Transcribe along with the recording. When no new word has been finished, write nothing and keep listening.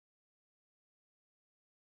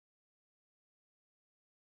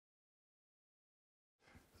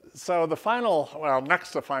So the final, well,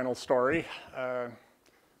 next to final story, I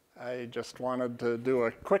just wanted to do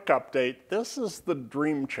a quick update. This is the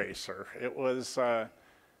Dream Chaser. It was what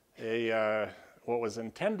was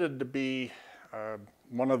intended to be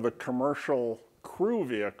one of the commercial crew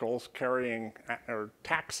vehicles carrying or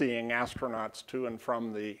taxiing astronauts to and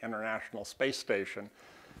from the International Space Station.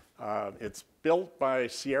 It's built by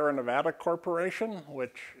Sierra Nevada Corporation,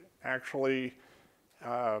 which actually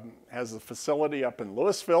has a facility up in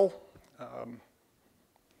Louisville,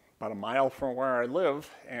 about a mile from where I live,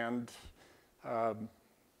 and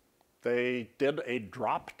they did a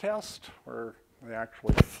drop test where they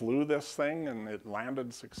actually flew this thing and it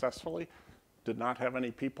landed successfully. Did not have any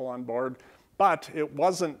people on board, but it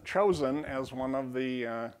wasn't chosen as one of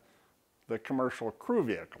the commercial crew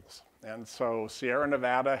vehicles. And so Sierra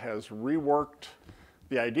Nevada has reworked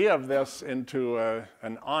the idea of this into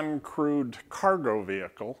an uncrewed cargo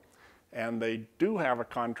vehicle, and they do have a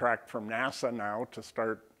contract from NASA now to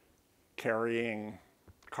start carrying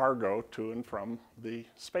cargo to and from the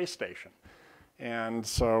space station. And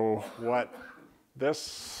so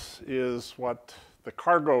this is what the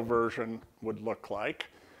cargo version would look like.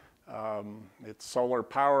 It's solar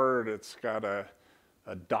powered, it's got a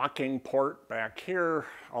docking port back here.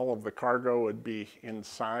 All of the cargo would be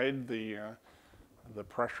inside the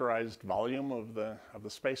pressurized volume of the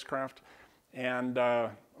spacecraft. And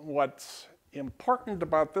what's important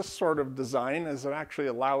about this sort of design is it actually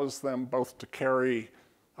allows them both to carry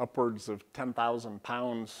upwards of 10,000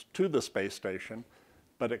 pounds to the space station,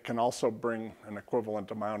 but it can also bring an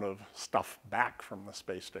equivalent amount of stuff back from the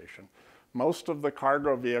space station. Most of the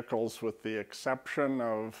cargo vehicles, with the exception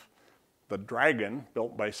of the Dragon,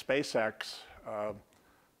 built by SpaceX,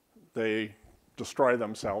 they destroy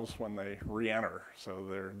themselves when they re-enter. So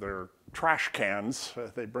they're trash cans.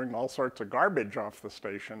 They bring all sorts of garbage off the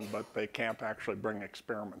station, but they can't actually bring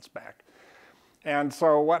experiments back. And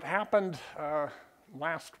so what happened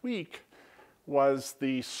last week was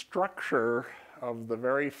the structure of the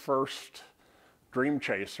very first Dream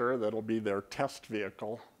Chaser that'll be their test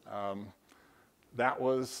vehicle. That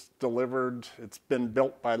was delivered, it's been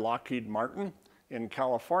built by Lockheed Martin in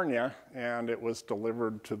California, and it was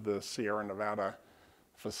delivered to the Sierra Nevada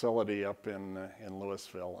facility up in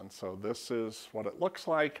Louisville. And so this is what it looks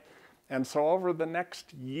like. And so over the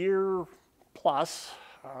next year plus,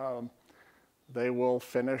 they will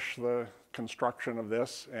finish the construction of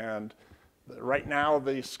this. And right now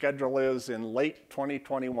the schedule is in late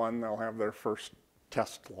 2021, they'll have their first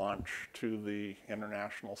test launch to the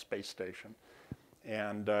International Space Station.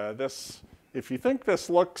 And this, if you think this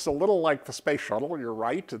looks a little like the space shuttle, you're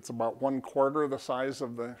right. It's about 1/4 the size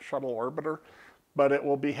of the shuttle orbiter, but it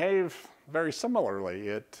will behave very similarly.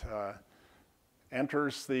 It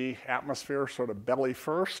enters the atmosphere sort of belly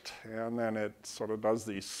first, and then it sort of does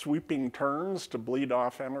these sweeping turns to bleed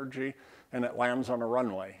off energy, and it lands on a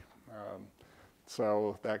runway.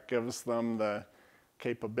 So that gives them the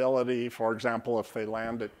capability, for example, if they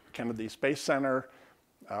land at Kennedy Space Center,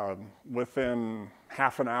 within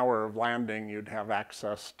half an hour of landing, you'd have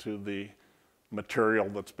access to the material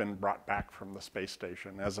that's been brought back from the space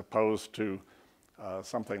station, as opposed to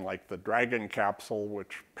something like the Dragon capsule,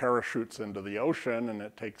 which parachutes into the ocean, and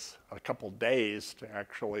it takes a couple days to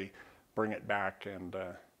actually bring it back and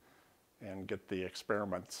get the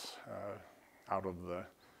experiments out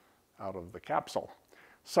of the capsule.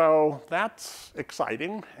 So that's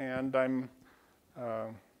exciting, and I'm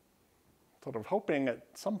sort of hoping at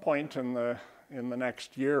some point in the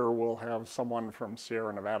next year we'll have someone from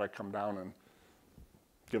Sierra Nevada come down and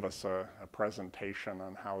give us a presentation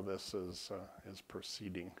on how this is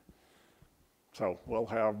proceeding. So we'll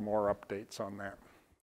have more updates on that.